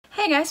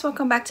Hey guys,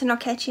 welcome back to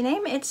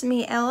Nocatchyname. It's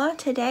me, Ella.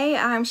 Today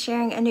I'm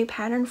sharing a new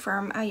pattern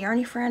from a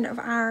yarny friend of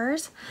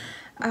ours,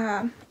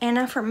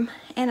 Anna from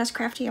Anna's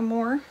Crafty and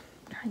More. I'm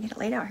trying to get it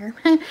laid out here.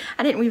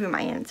 I didn't weave in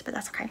my ends, but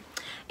that's okay.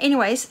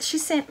 Anyways, she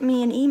sent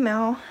me an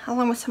email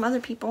along with some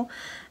other people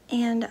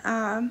and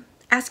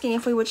asking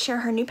if we would share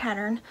her new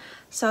pattern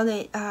so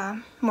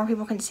that more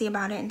people can see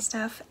about it and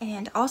stuff.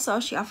 And also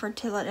she offered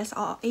to let us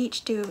all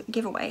each do a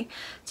giveaway.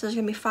 So there's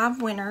going to be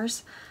 5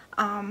 winners.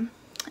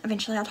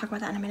 Eventually I'll talk about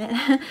that in a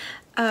minute,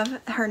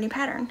 of her new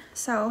pattern.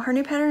 So her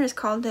new pattern is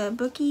called the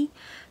Bookie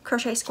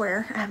Crochet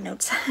Square. I have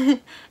notes.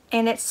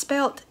 And it's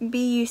spelt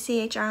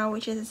B-U-C-H-I,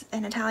 which is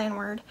an Italian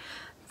word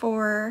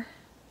for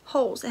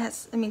holes.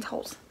 It means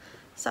holes.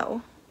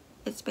 So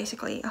it's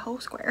basically a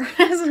whole square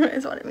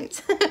is what it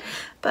means.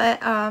 But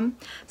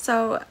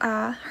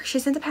she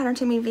sent the pattern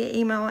to me via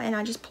email and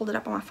I just pulled it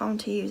up on my phone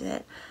to use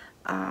it.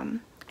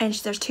 And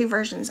there's 2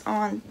 versions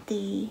on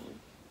the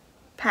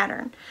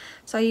pattern.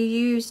 So you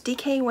use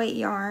DK weight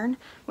yarn,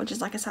 which is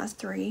like a size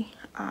 3,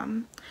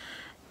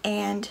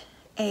 and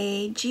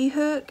a G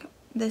hook,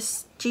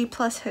 this G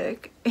plus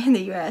hook in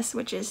the US,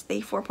 which is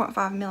the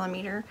 4.5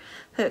 millimeter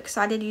hook.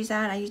 So I did use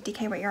that. I used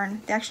DK weight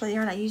yarn. Actually, the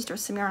yarn I used was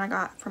some yarn I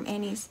got from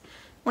Annie's,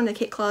 one of the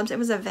kit clubs. It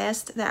was a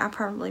vest that I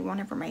probably won't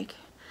ever make.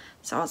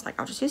 So I was like,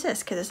 I'll just use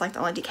this because it's like the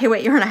only DK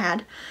weight yarn I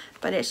had.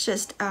 But it's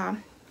just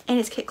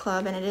Annie's kit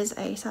club, and it is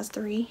a size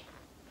 3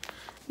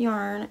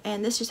 yarn,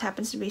 and this just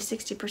happens to be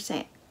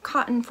 60%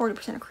 cotton,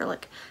 40%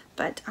 acrylic,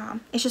 but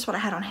it's just what I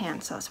had on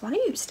hand, so that's what I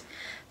used.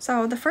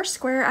 So the first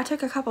square, I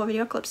took a couple of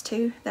video clips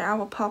too that I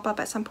will pop up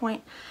at some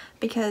point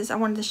because I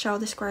wanted to show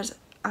the squares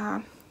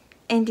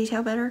in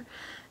detail better.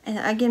 And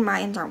again,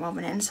 my ends aren't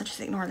woven in, so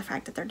just ignore the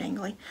fact that they're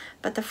dangly.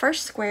 But the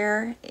first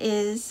square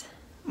is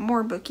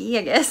more booky,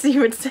 I guess you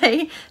would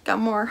say. Got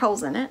more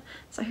holes in it.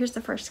 So here's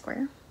the first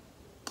square.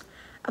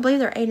 I believe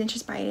they're 8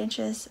 inches by 8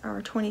 inches, or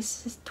 20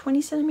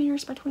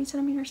 centimeters by 20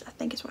 centimeters, I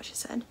think is what she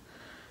said.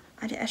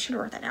 I should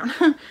have wrote that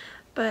down.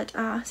 But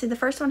see, the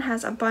first one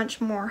has a bunch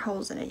more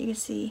holes in it. You can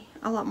see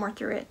a lot more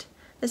through it.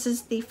 This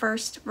is the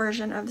first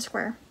version of the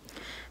square.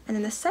 And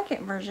then the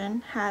second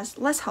version has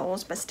less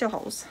holes, but still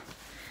holes.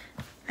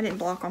 I didn't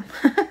block them.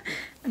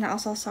 And I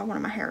also saw one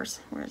of my hairs.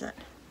 Where is it?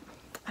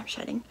 I'm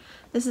shedding.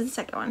 This is the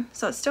second one.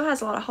 So it still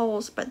has a lot of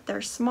holes, but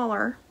they're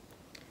smaller.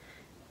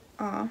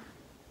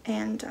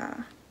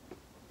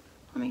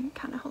 Let me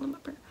kind of hold them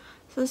up here.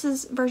 So this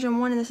is version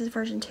 1 and this is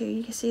version 2.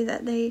 You can see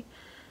that they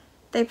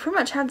pretty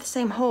much have the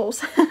same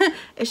holes.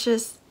 It's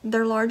just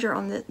they're larger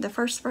on the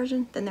first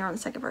version than they're on the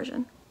second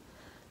version.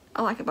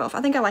 I like it both.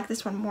 I think I like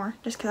this one more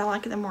just because I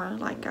like the more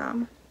like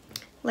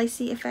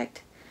lacy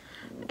effect.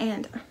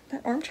 And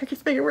that arm trick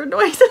is making a weird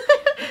noise.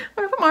 I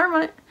put my arm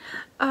on it.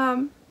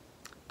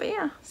 But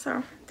yeah,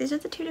 so these are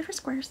the 2 different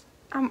squares.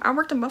 I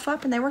worked them both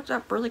up and they worked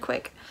up really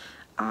quick.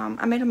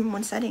 I made them in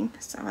one setting,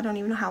 so I don't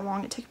even know how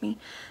long it took me.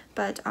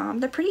 But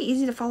they're pretty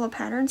easy to follow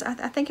patterns.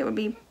 I think it would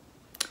be,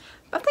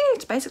 I think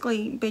it's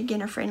basically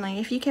beginner friendly.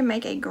 If you can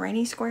make a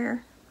granny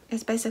square,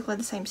 it's basically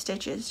the same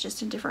stitches,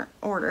 just in different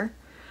order.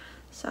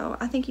 So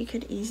I think you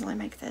could easily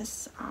make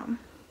this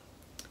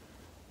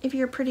if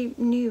you're pretty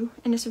new,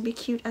 and this would be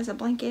cute as a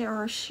blanket.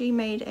 Or she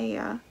made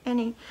a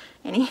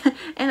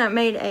Anna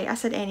made a, I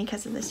said Annie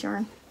because of this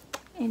yarn,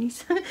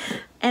 Annie's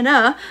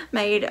Anna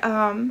made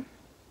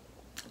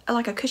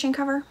like a cushion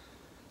cover,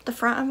 the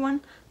front of one,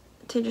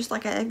 to just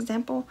like an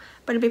example,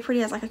 but it'd be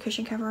pretty as like a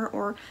cushion cover.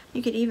 Or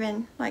you could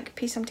even like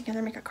piece them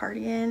together, make a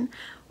cardigan,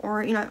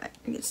 or you know,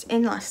 it's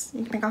endless.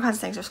 You can make all kinds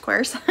of things with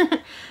squares.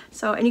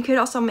 So, and you could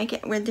also make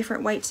it with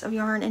different weights of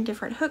yarn and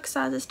different hook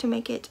sizes to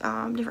make it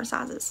different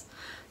sizes.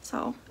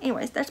 So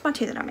anyways, that's my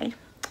 2 that I made,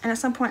 and at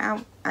some point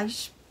I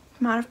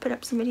might have put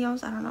up some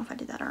videos. I don't know if I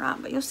did that or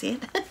not, but you'll see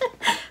it.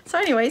 So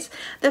anyways,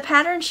 the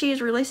pattern, she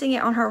is releasing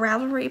it on her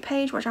Ravelry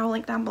page, which I'll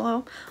link down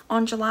below,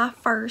 on July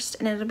 1st,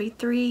 and it'll be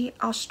 $3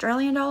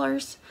 Australian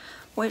dollars,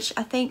 which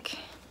I think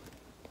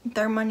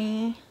their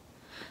money,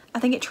 I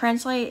think it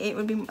translates, it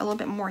would be a little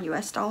bit more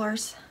US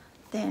dollars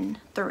than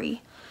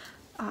 3.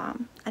 I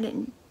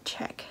didn't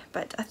check,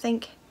 but I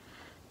think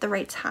the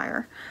rate's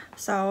higher.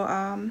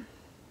 So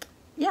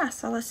yeah,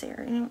 so let's see.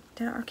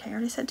 Okay, I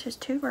already said there's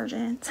 2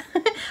 versions.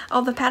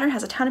 Oh, the pattern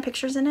has a ton of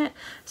pictures in it,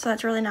 so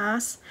that's really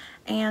nice.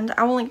 And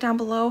I will link down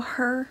below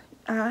her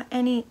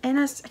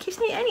Anna's, I keep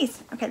saying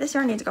Annie's. Okay, this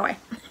yarn needs to go away.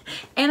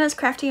 Anna's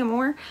Crafty and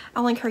More.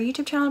 I'll link her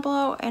YouTube channel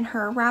below and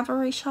her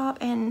Ravelry shop,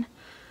 and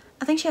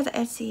I think she has an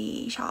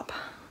Etsy shop.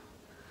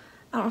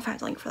 I don't know if I have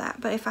to link for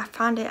that, but if I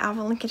find it, I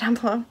will link it down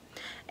below.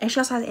 And she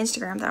also has an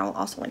Instagram that I will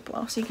also link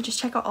below, so you can just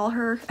check out all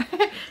her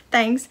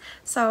things.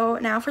 So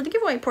now for the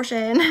giveaway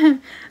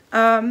portion.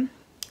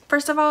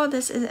 First of all,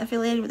 this isn't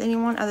affiliated with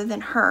anyone other than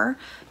her.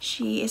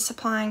 She is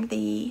supplying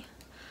the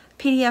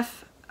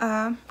PDF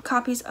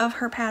copies of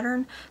her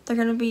pattern. They're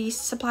going to be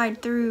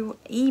supplied through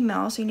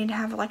email, so you need to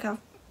have like a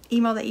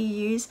email that you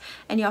use,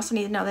 and you also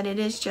need to know that it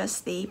is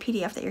just the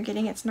PDF that you're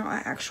getting. It's not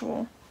an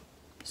actual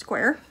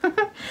square.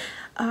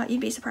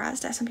 You'd be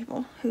surprised at some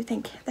people who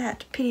think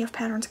that PDF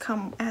patterns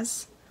come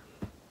as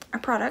a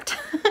product.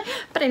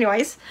 But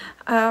anyways,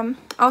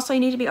 also you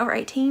need to be over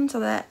 18 so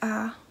that,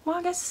 well,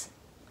 I guess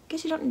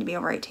you don't need to be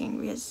over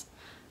 18 because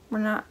we're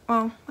not,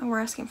 well, we're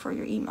asking for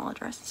your email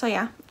address. So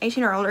yeah,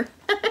 18 or older.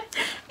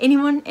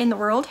 Anyone in the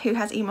world who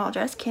has email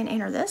address can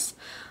enter this.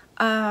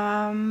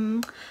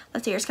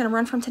 Let's see, it's going to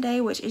run from today,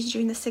 which is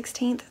June the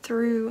 16th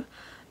through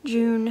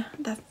June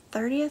the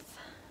 30th.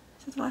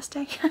 This is the last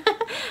day.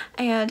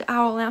 And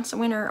I will announce the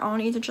winner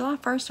on either July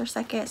 1st or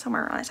 2nd,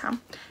 somewhere around that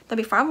time.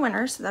 There'll be 5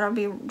 winners that'll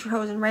be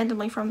chosen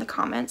randomly from the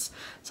comments.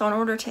 So in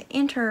order to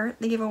enter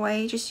the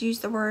giveaway, just use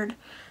the word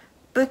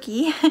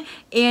bookie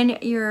in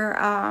your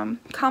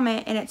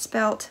comment, and it's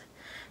spelled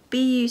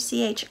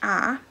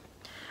B-U-C-H-I.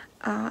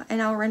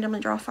 And I'll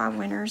randomly draw 5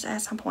 winners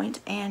at some point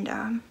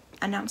and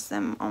announce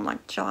them on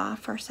like July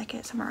 1st,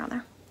 2nd, somewhere around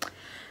there.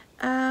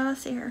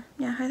 Let's see here.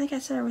 Yeah, I think I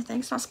said everything.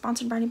 It's not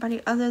sponsored by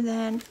anybody other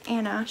than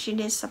Anna. She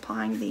is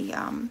supplying the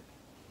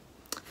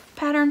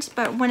patterns,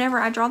 but whenever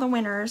I draw the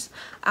winners,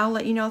 I'll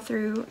let you know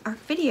through our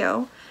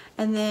video,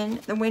 and then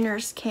the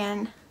winners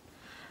can,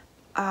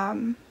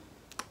 I'll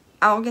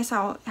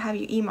have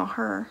you email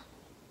her.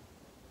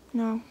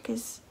 No,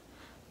 because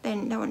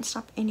then that wouldn't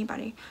stop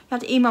anybody. You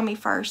have to email me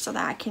first so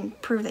that I can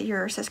prove that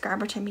you're a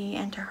subscriber to me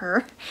and to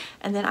her,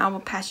 and then I will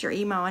pass your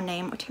email and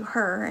name to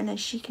her, and then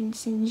she can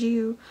send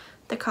you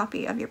the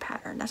copy of your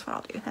pattern. That's what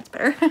I'll do. That's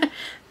better.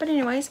 But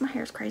anyways, my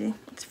hair is crazy.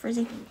 It's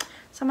frizzy.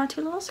 So my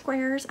 2 little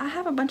squares. I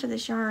have a bunch of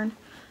this yarn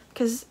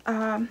because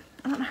I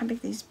don't know how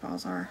big these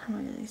balls are. How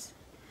many are these?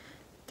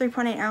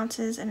 3.8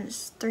 ounces, and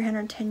it's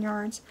 310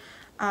 yards.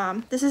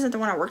 This isn't the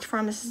one I worked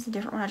from. This is a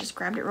different one. I just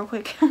grabbed it real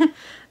quick.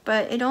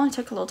 But it only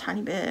took a little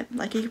tiny bit.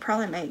 Like, you could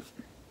probably make,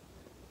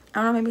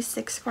 I don't know, maybe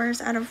 6 squares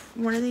out of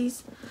one of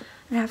these.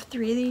 And I have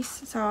 3 of these,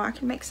 so I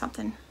can make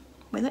something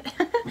with it.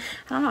 I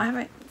don't know. I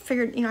haven't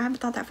figured, I haven't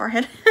thought that far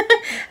ahead.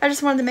 I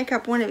just wanted to make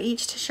up one of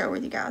each to share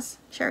with you guys.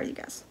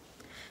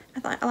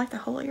 I like the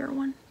holier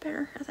one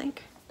better, I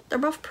think. They're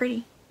both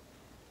pretty.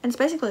 And it's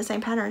basically the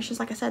same pattern. It's just,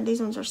 like I said,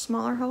 these ones are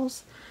smaller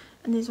holes,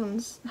 and these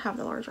ones have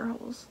the larger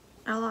holes.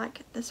 I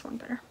like this one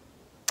better.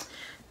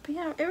 But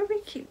yeah, it would be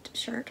a cute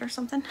shirt or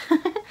something.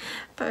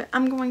 But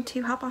I'm going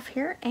to hop off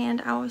here, and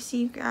I will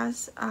see you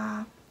guys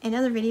in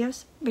other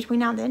videos between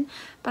now and then.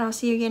 But I'll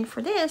see you again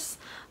for this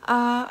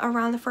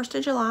around the 1st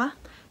of July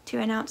to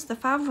announce the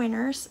 5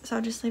 winners. So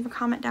just leave a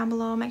comment down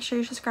below. Make sure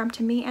you subscribe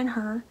to me and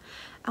her.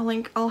 I'll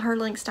link all her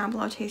links down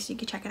below too, so you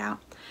can check it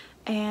out.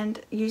 And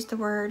use the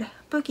word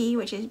bookie,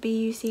 which is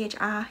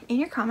B-U-C-H-I, in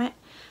your comment.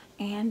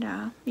 And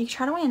you can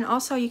try to win.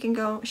 Also, you can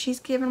go,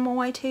 she's giving them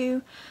away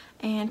too.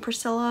 And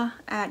Priscilla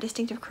at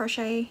Distinctive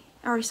Crochet,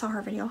 I already saw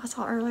her video, I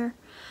saw it earlier,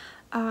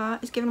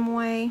 is giving them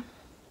away.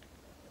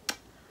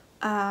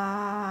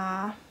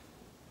 I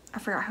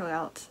forgot who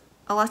else.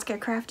 Alaska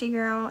Crafty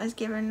Girl is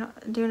doing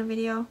a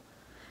video.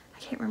 I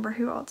can't remember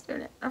who else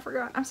doing it. I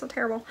forgot. I'm so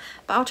terrible.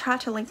 But I'll try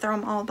to link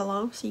them all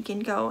below so you can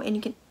go and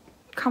you can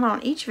comment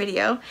on each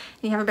video and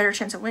you have a better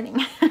chance of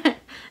winning.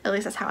 At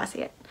least that's how I see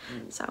it.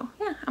 So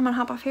yeah, I'm gonna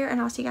hop off here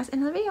and I'll see you guys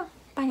in the video.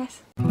 Bye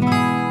guys.